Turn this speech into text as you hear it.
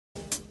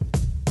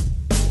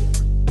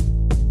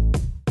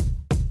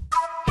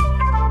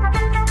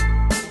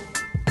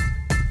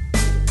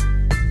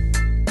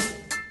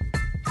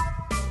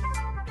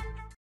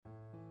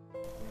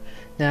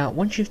Now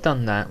once you've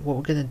done that, what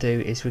we're going to do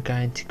is we're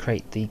going to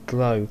create the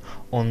glow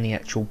on the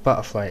actual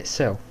butterfly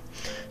itself.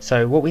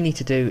 So what we need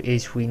to do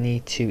is we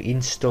need to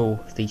install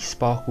the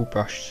sparkle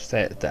brush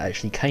set that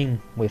actually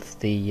came with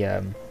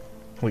the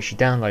which you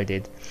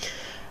downloaded,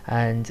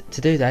 and to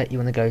do that you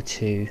want to go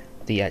to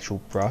the actual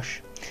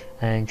brush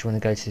and you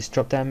want to go to this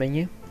drop down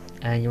menu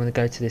and you want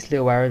to go to this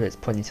little arrow that's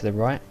pointing to the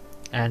right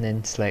and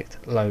then select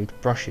load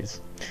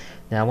brushes.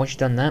 Now once you've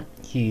done that,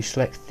 you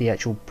select the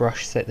actual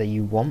brush set that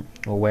you want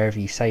or wherever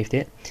you saved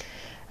it,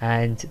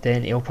 and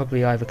then it'll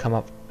probably either come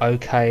up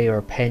OK or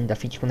append. I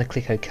think you want to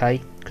click OK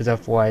because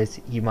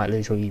otherwise you might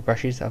lose all your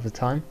brushes at the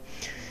time.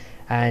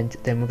 And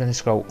then we're going to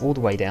scroll all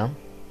the way down,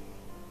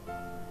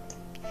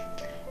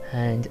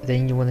 and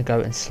then you want to go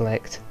and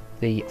select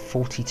the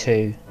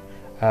 42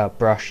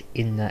 brush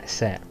in that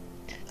set.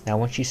 Now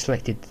once you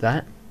selected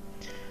that,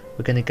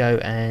 we're going to go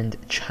and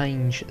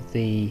change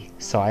the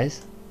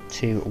size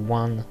to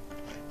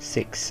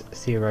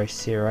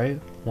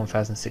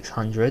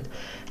 1600.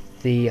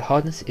 The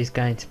hardness is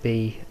going to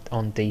be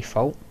on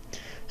default,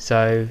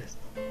 so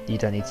you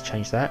don't need to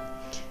change that.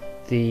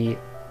 The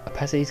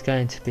opacity is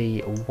going to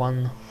be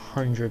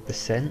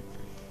 100%,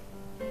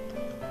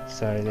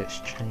 so let's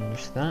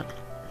change that.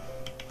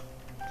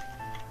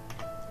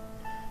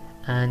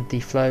 And the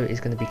flow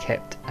is going to be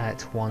kept at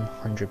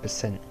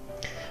 100%.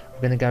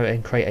 We're going to go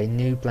and create a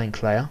new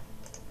blank layer,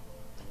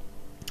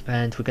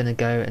 and we're going to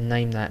go and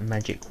name that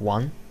Magic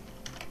 1.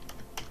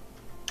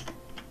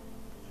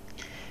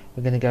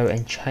 We're going to go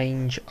and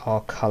change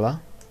our color,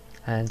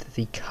 and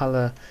the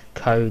color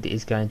code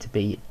is going to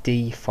be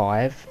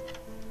D5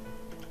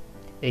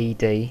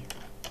 EDFF,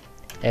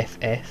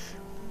 and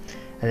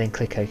then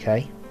click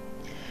OK.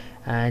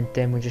 And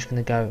then we're just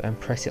going to go and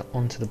press it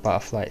onto the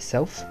butterfly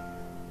itself,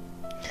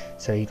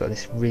 so you've got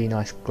this really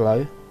nice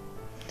glow.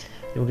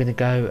 Then we're going to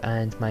go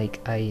and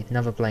make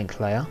another blank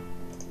layer,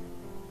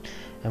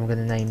 and we're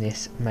going to name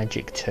this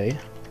Magic 2.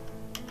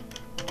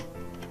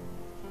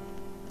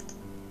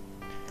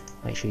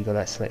 Make sure you got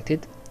that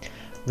selected.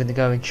 We're going to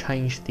go and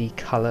change the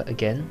color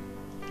again,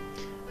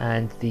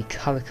 and the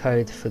color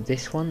code for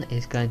this one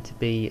is going to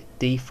be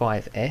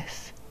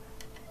D5F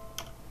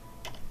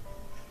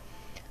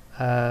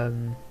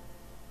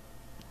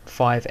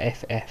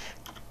 5FF,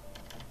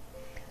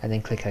 and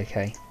then click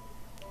OK.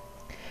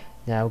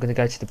 Now we're going to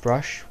go to the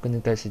brush, we're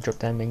going to go to the drop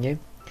down menu,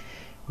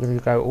 we're going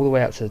to go all the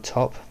way up to the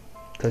top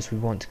because we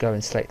want to go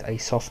and select a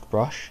soft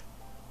brush,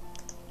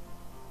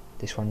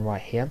 this one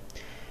right here,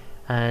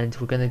 and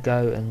we're going to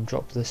go and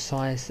drop the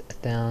size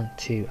down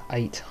to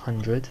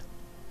 800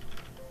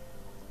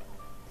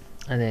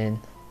 and then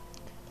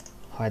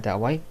hide that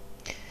away.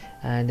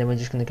 And then we're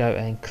just going to go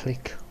and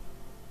click,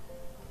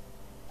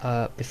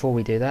 before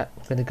we do that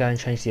we're going to go and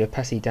change the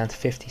opacity down to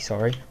 50,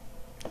 sorry,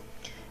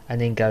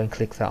 and then go and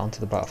click that onto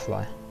the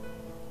butterfly.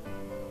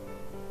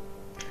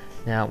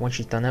 Now once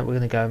you've done that, we're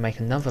going to go and make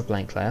another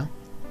blank layer,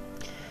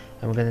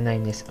 and we're going to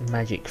name this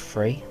Magic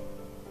 3.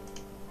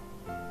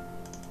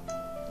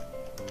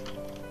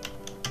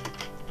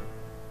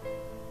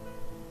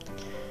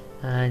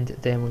 And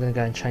then we're going to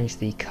go and change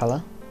the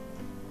color,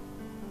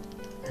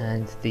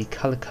 and the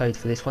color code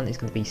for this one is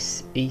going to be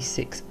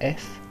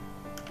E6F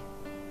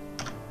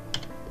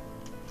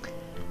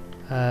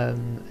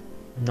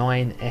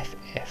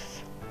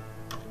 9FF,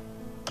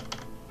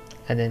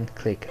 and then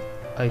click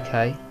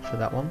OK for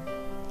that one.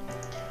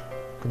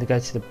 I'm going to go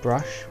to the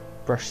brush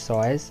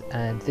size,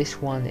 and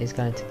this one is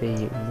going to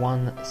be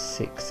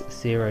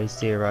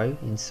 1600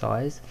 in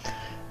size.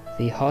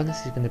 The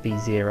hardness is going to be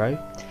 0.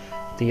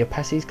 The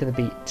opacity is going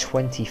to be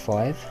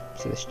 25,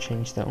 so let's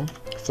change that one.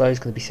 Flow is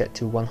going to be set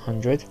to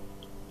 100,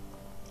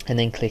 and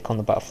then click on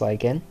the butterfly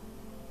again.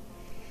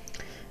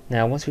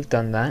 Now once we've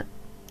done that,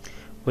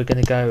 we're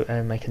going to go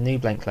and make a new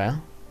blank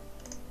layer,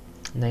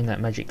 name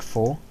that Magic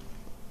 4.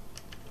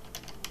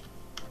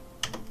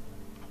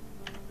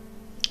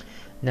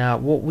 Now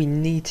what we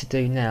need to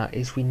do now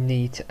is we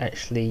need to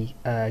actually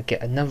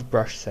get another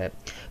brush set,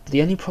 but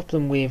the only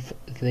problem with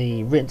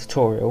the written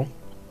tutorial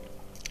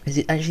is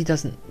it actually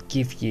doesn't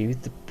give you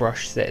the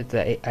brush set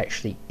that it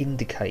actually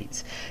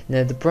indicates.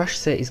 Now the brush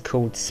set is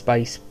called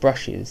Space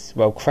Brushes,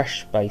 well,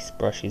 Crash Space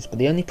Brushes, but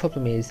the only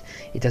problem is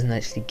it doesn't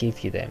actually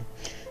give you them.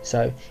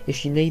 So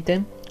if you need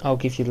them, I'll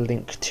give you the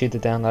link to the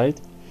download,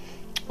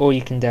 or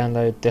you can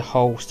download the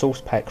whole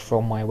source pack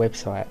from my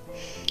website,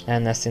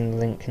 and that's in the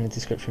link in the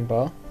description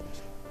bar.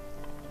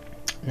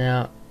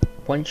 Now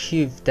once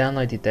you've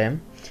downloaded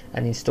them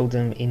and installed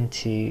them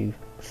into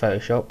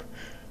Photoshop,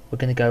 we're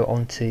going to go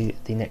on to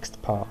the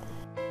next part.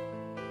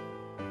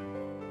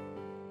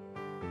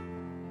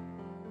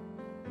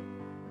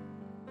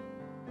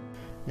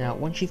 Now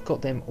once you've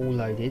got them all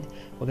loaded,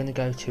 we're going to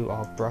go to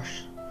our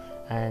brush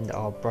and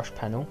our brush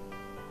panel.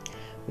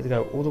 We're going to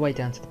go all the way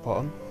down to the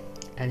bottom,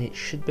 and it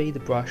should be the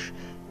brush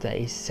that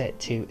is set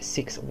to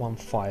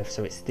 615,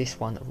 so it's this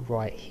one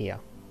right here.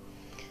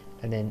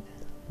 And then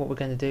what we're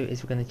going to do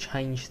is we're going to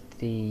change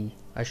the,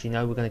 actually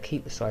no, we're going to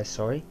keep the size,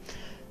 sorry.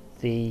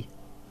 The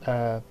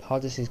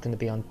hardness is going to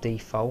be on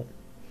default.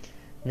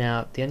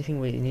 Now the only thing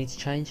we need to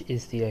change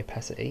is the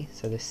opacity,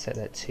 so let's set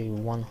that to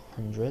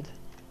 100.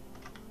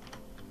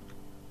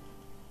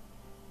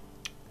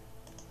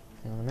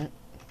 Hang on a minute,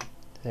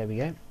 there we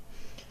go.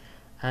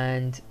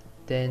 And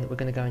then we're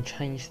going to go and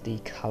change the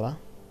colour,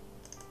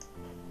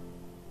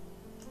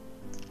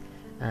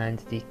 and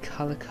the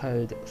colour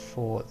code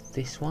for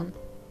this one,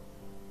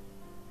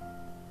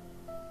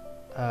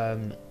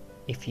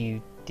 if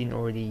you didn't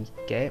already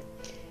get it,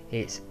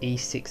 it's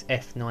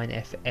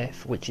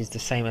E6F9FF, which is the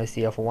same as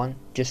the other one.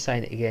 Just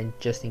saying it again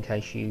just in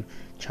case you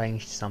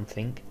changed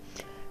something,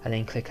 and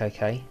then click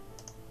OK.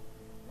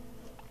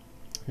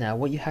 Now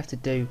what you have to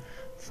do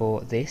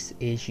for this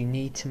is you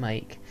need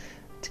to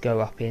go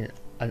up in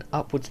an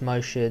upwards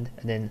motion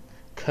and then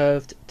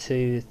curved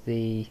to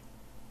the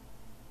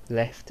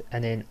left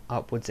and then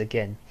upwards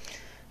again.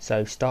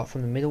 So start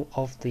from the middle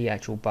of the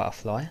actual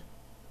butterfly,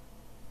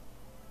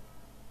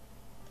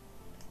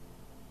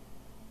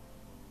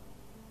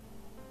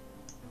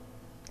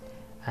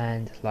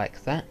 and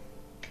like that,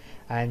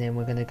 and then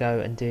we're going to go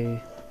and do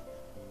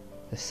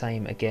the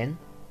same again.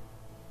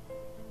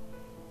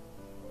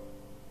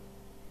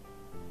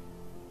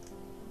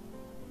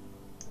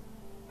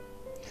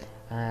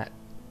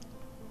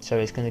 So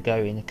it's going to go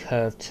in a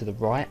curve to the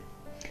right,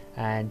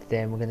 and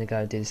then we're going to go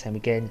and do the same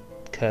again,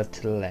 curve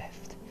to the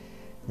left.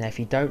 Now if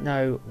you don't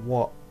know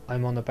what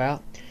I'm on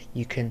about,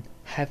 you can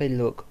have a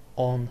look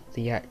on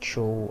the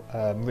actual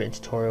written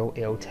tutorial.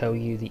 It'll tell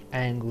you the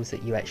angles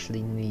that you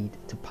actually need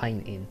to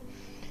paint in.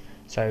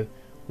 So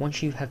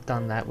once you have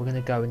done that, we're going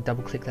to go and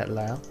double click that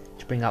layer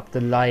to bring up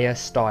the layer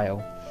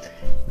style.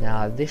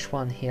 Now this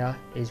one here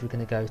is we're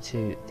going to go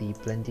to the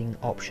blending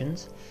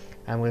options,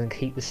 and we're going to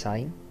keep the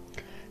same.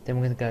 Then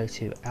we're going to go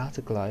to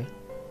outer glow.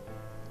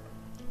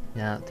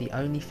 Now the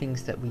only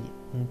things that we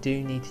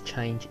do need to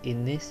change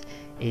in this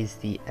is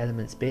the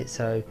elements bit.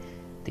 So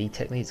the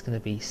technique is going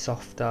to be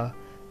softer,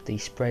 the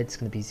spread's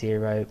going to be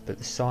 0, but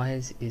the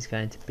size is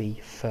going to be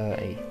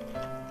 30.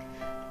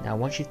 Now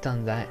once you've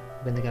done that,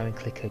 we're going to go and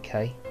click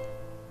OK.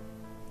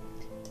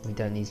 We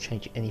don't need to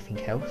change anything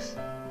else.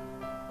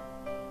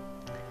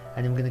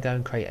 And then we're going to go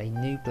and create a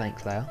new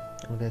blank layer,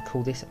 and we're going to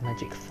call this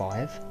Magic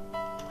 5.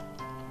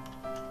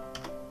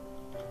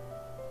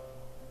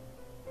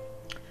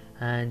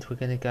 And we're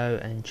going to go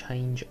and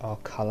change our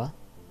colour.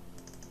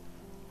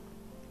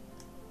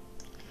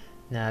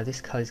 Now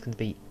this colour is going to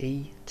be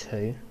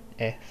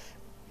E2F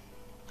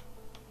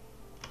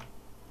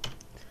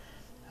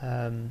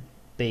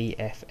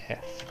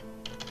BFF,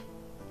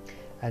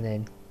 and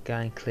then go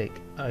and click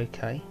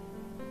OK.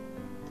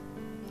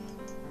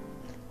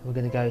 We're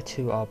going to go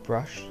to our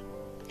brush.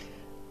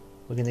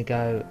 We're going to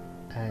go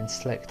and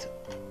select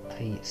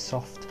a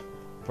soft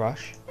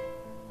brush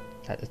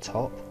at the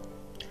top.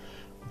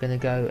 We're going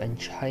to go and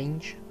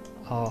change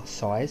our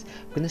size.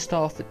 We're going to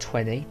start off at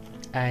 20,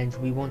 and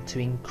we want to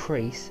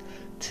increase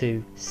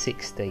to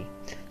 60.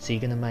 So you're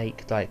going to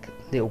make like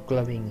little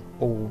glowing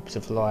orbs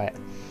of light.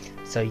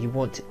 So you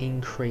want to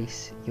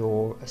increase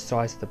your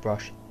size of the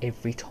brush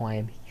every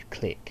time you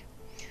click.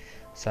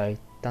 So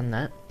done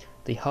that.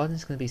 The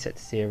hardness is going to be set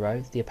to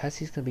 0, the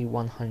opacity is going to be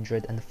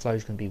 100, and the flow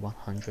is going to be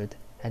 100.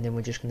 And then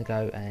we're just going to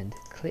go and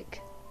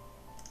click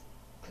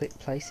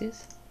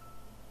places.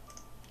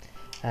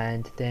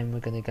 And then we're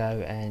going to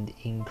go and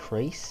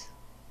increase.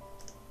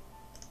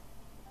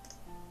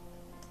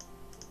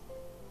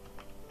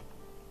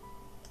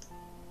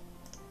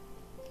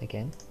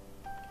 Again.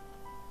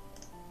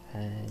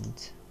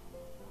 And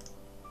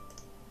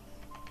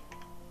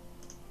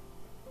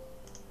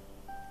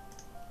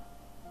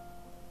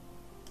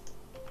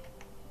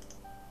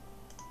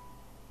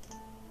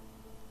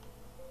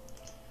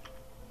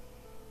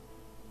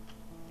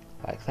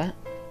like that.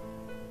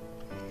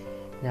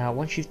 Now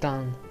once you've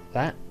done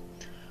that,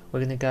 we're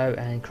going to go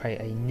and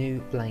create a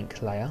new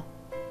blank layer.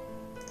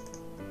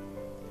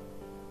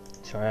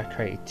 Sorry, I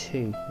created 2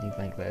 new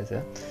blank layers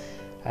there.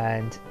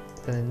 And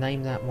I'm going to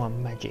name that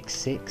one Magic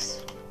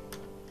 6.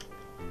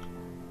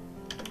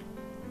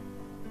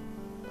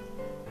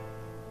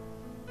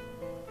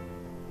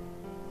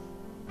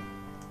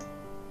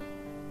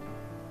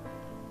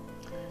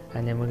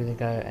 And then we're going to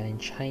go and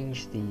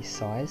change the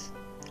size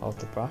of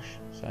the brush.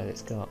 So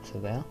let's go up to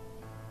there.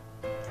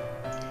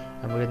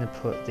 And we're going to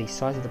put the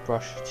size of the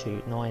brush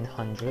to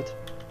 900,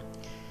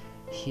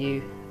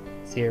 hue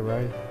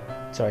 0,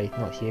 sorry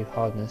not hue,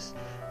 hardness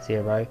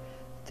 0,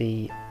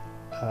 the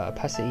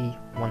opacity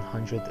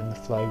 100, and the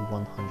flow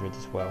 100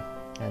 as well.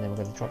 And then we're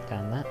going to drop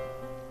down that,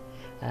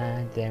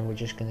 and then we're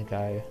just going to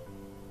go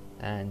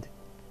and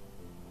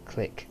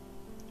click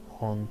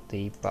on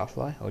the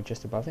butterfly or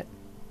just above it.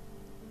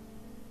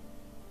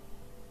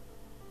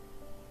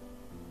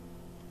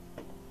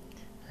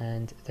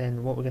 And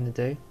then what we're going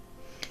to do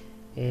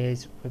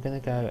is we're going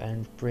to go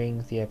and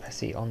bring the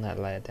opacity on that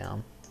layer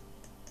down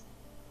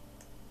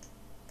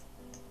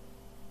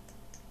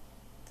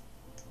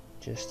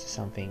just to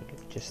something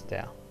just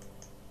there.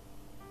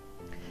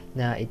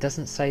 Now it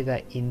doesn't say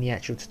that in the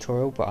actual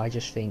tutorial, but I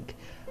just think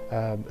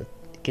it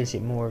gives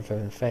it more of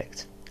an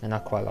effect, and I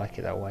quite like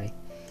it that way.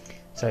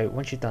 So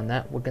once you've done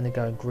that, we're going to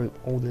go and group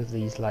all of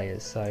these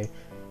layers. So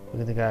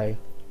we're going to go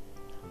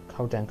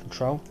hold down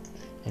Control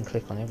and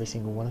click on every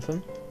single one of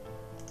them.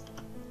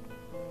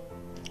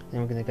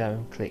 Then we're going to go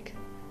and click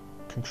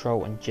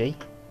Control and G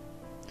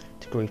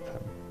to group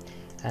them,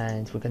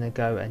 and we're going to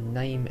go and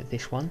name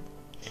this one,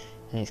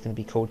 and it's going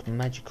to be called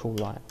Magical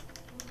Light.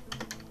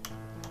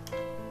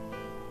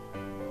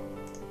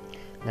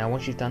 Now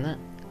once you've done that,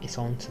 it's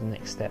on to the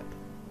next step.